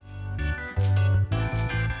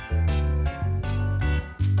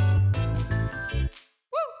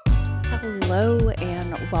Hello,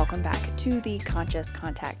 and welcome back to the Conscious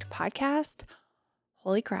Contact podcast.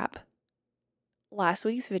 Holy crap. Last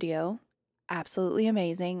week's video, absolutely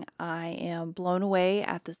amazing. I am blown away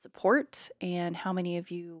at the support and how many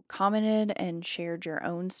of you commented and shared your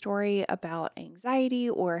own story about anxiety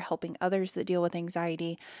or helping others that deal with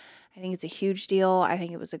anxiety. I think it's a huge deal. I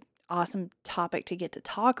think it was an awesome topic to get to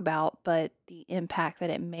talk about, but the impact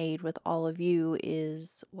that it made with all of you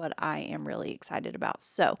is what I am really excited about.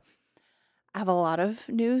 So, I have a lot of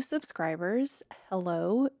new subscribers.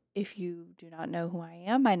 Hello. If you do not know who I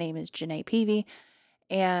am, my name is Janae Peavy,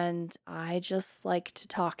 and I just like to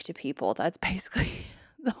talk to people. That's basically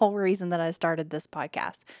the whole reason that I started this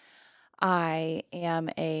podcast. I am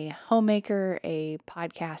a homemaker, a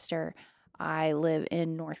podcaster. I live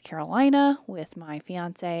in North Carolina with my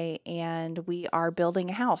fiance, and we are building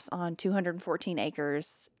a house on 214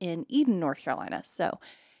 acres in Eden, North Carolina. So,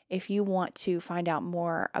 if you want to find out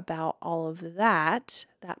more about all of that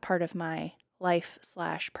part of my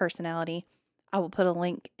life/personality, I will put a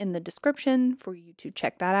link in the description for you to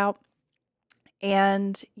check that out.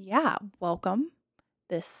 And yeah, welcome.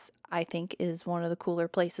 This, I think, is one of the cooler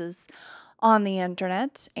places on the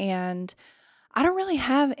internet. And I don't really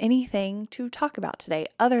have anything to talk about today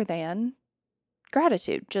other than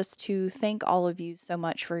gratitude, just to thank all of you so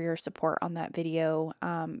much for your support on that video.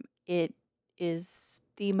 It is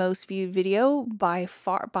the most viewed video by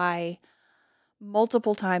far, by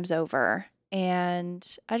multiple times over.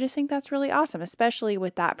 And I just think that's really awesome, especially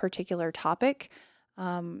with that particular topic.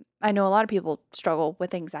 I know a lot of people struggle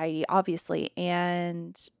with anxiety, obviously,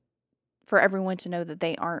 and for everyone to know that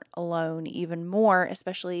they aren't alone even more,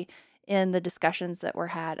 especially in the discussions that were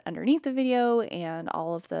had underneath the video and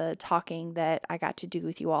all of the talking that I got to do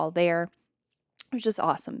with you all there. It was just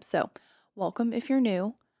awesome. So, welcome if you're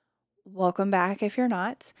new. Welcome back if you're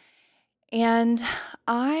not. And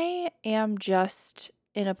I am just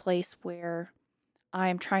in a place where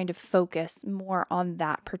I'm trying to focus more on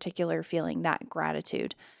that particular feeling, that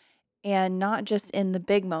gratitude. And not just in the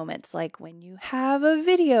big moments, like when you have a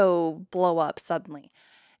video blow up suddenly,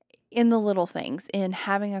 in the little things, in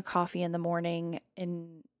having a coffee in the morning,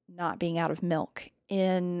 in not being out of milk,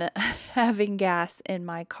 in having gas in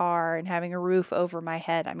my car and having a roof over my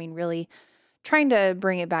head. I mean, really trying to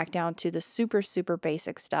bring it back down to the super, super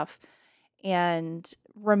basic stuff and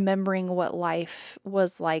remembering what life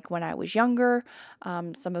was like when I was younger,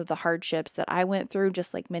 some of the hardships that I went through,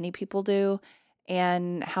 just like many people do,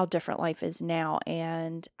 and how different life is now.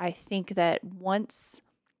 And I think that once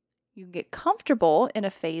you get comfortable in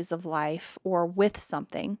a phase of life or with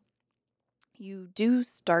something, you do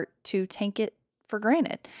start to take it for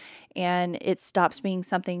granted. And it stops being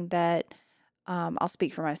something that, I'll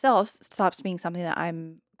speak for myself, stops being something that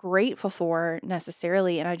I'm grateful for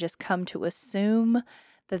necessarily. And I just come to assume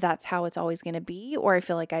that that's how it's always going to be, or I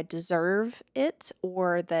feel like I deserve it,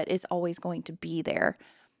 or that it's always going to be there.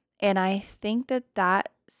 And I think that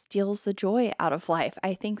that steals the joy out of life.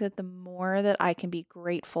 I think that the more that I can be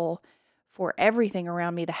grateful for everything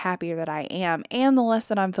around me, the happier that I am, and the less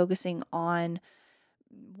that I'm focusing on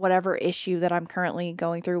whatever issue that I'm currently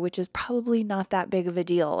going through, which is probably not that big of a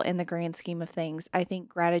deal in the grand scheme of things. I think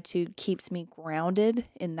gratitude keeps me grounded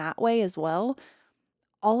in that way as well.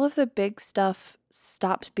 All of the big stuff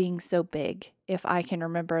stops being so big if I can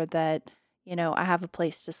remember that, I have a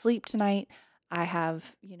place to sleep tonight. I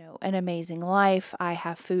have, an amazing life. I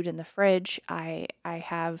have food in the fridge. I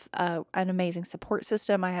have an amazing support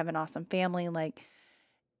system. I have an awesome family. Like,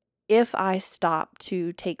 if I stop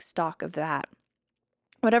to take stock of that,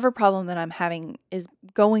 whatever problem that I'm having is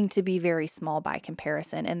going to be very small by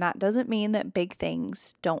comparison. And that doesn't mean that big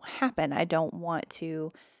things don't happen. I don't want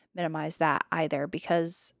to minimize that either,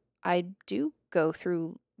 because I do go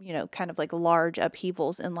through, kind of like large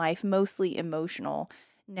upheavals in life, mostly emotional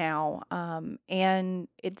now. And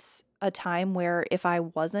it's a time where if I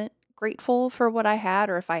wasn't grateful for what I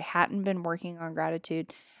had, or if I hadn't been working on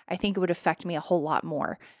gratitude, I think it would affect me a whole lot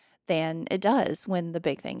more than it does when the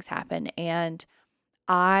big things happen. And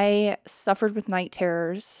I suffered with night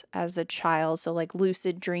terrors as a child. So like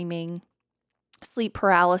lucid dreaming, sleep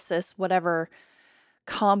paralysis, whatever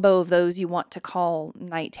combo of those you want to call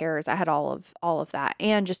night terrors. I had all of that,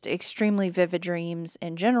 and just extremely vivid dreams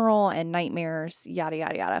in general and nightmares, yada,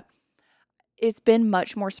 yada, yada. It's been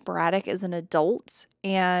much more sporadic as an adult,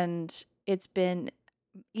 and it's been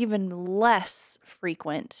even less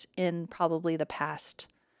frequent in probably the past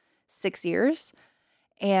 6 years.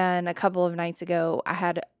 And a couple of nights ago, I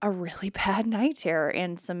had a really bad night terror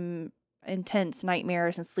and some intense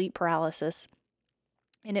nightmares and sleep paralysis.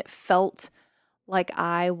 And it felt like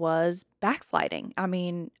I was backsliding. I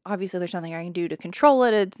mean, obviously there's nothing I can do to control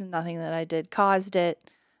it. It's nothing that I did caused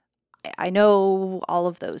it. I know all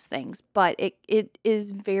of those things, but it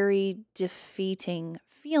is very defeating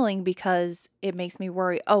feeling because it makes me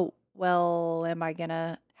worry, oh, well, am I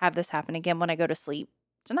gonna have this happen again when I go to sleep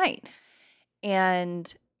tonight?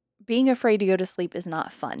 And being afraid to go to sleep is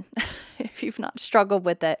not fun. If you've not struggled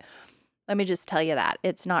with it, let me just tell you that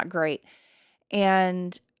it's not great.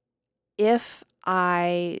 And if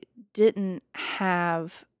I didn't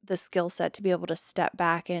have the skill set to be able to step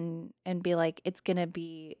back and be like, it's going to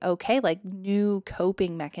be okay, like new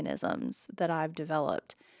coping mechanisms that I've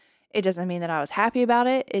developed. It doesn't mean that I was happy about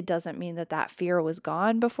it. It doesn't mean that that fear was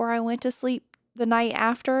gone before I went to sleep the night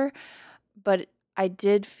after, but I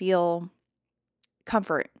did feel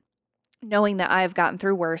comfort knowing that I've gotten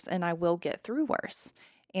through worse and I will get through worse.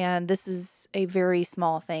 And this is a very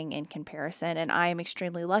small thing in comparison. And I am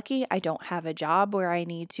extremely lucky. I don't have a job where I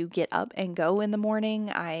need to get up and go in the morning.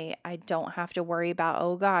 I don't have to worry about,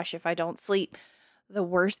 oh gosh, if I don't sleep, the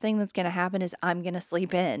worst thing that's going to happen is I'm going to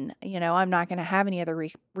sleep in. I'm not going to have any other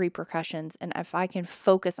repercussions. And if I can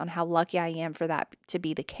focus on how lucky I am for that to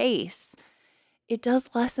be the case, it does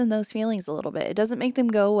lessen those feelings a little bit. It doesn't make them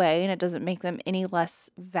go away and it doesn't make them any less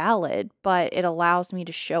valid, but it allows me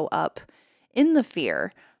to show up in the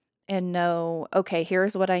fear and know, okay,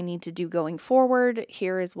 here's what I need to do going forward.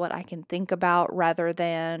 Here is what I can think about rather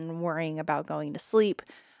than worrying about going to sleep.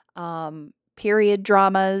 Period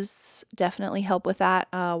dramas definitely help with that.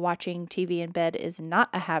 Watching TV in bed is not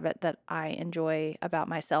a habit that I enjoy about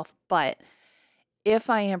myself, but if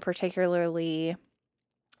I am particularly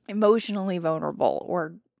emotionally vulnerable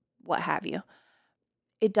or what have you,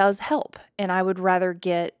 it does help. And I would rather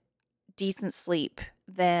get decent sleep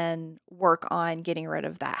than work on getting rid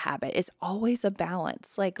of that habit. It's always a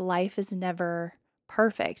balance. Like life is never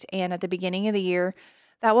perfect. And at the beginning of the year,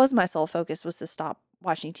 that was my sole focus, was to stop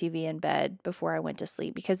watching TV in bed before I went to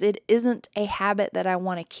sleep because it isn't a habit that I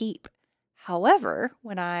want to keep. However,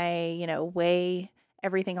 when I, weigh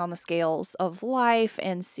everything on the scales of life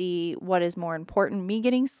and see what is more important, me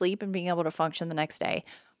getting sleep and being able to function the next day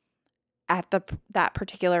at that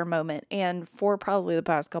particular moment and for probably the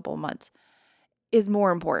past couple of months is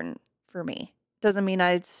more important for me. Doesn't mean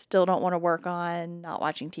I still don't want to work on not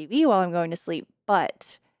watching TV while I'm going to sleep,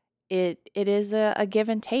 but it is a give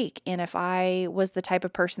and take. And if I was the type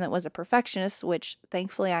of person that was a perfectionist, which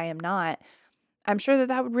thankfully I am not, I'm sure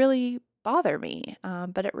that would really bother me.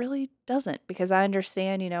 But it really doesn't, because I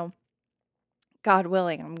understand, God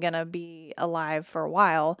willing, I'm going to be alive for a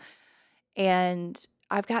while and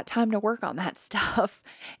I've got time to work on that stuff.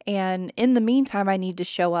 And in the meantime, I need to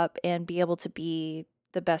show up and be able to be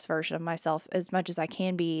the best version of myself as much as I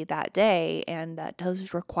can be that day. And that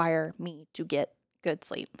does require me to get good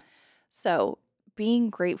sleep. So being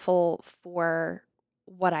grateful for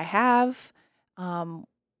what I have,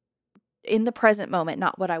 in the present moment,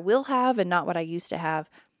 not what I will have and not what I used to have,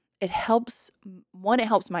 it helps. One, it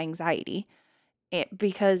helps my anxiety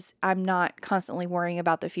because I'm not constantly worrying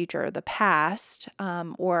about the future or the past,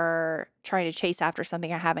 or trying to chase after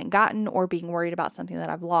something I haven't gotten or being worried about something that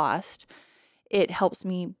I've lost. It helps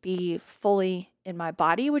me be fully in my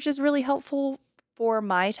body, which is really helpful for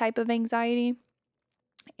my type of anxiety.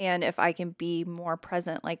 And if I can be more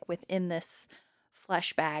present, like within this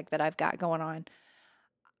flesh bag that I've got going on,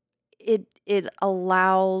 it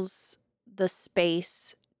allows the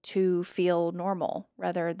space to feel normal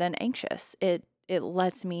rather than anxious. It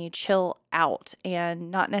lets me chill out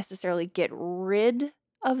and not necessarily get rid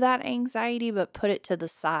of that anxiety, but put it to the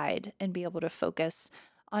side and be able to focus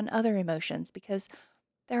on other emotions, because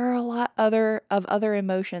there are a lot of other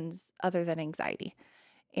emotions other than anxiety.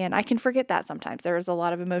 And I can forget that sometimes. There's a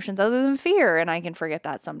lot of emotions other than fear, and I can forget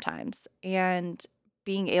that sometimes. And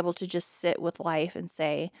being able to just sit with life and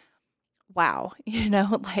say, wow,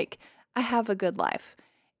 like I have a good life.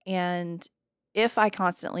 And if I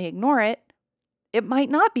constantly ignore it, it might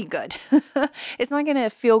not be good. It's not going to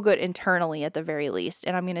feel good internally at the very least.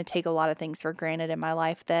 And I'm going to take a lot of things for granted in my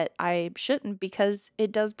life that I shouldn't, because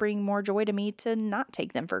it does bring more joy to me to not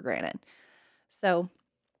take them for granted. So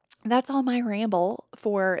that's all my ramble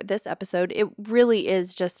for this episode. It really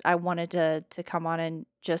is just, I wanted to come on and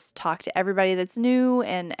just talk to everybody that's new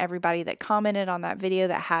and everybody that commented on that video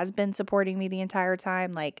that has been supporting me the entire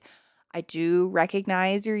time. Like, I do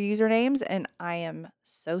recognize your usernames and I am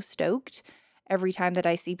so stoked every time that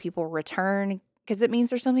I see people return, because it means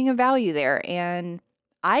there's something of value there. And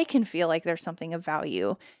I can feel like there's something of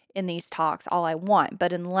value in these talks all I want,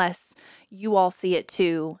 but unless you all see it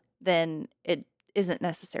too, then it isn't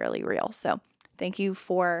necessarily real. So thank you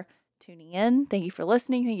for tuning in. Thank you for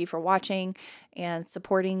listening. Thank you for watching and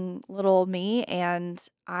supporting little me. And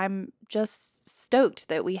I'm just stoked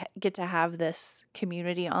that we get to have this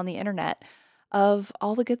community on the internet of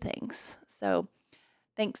all the good things. So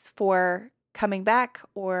thanks for coming back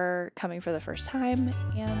or coming for the first time,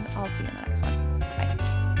 and I'll see you in the next one.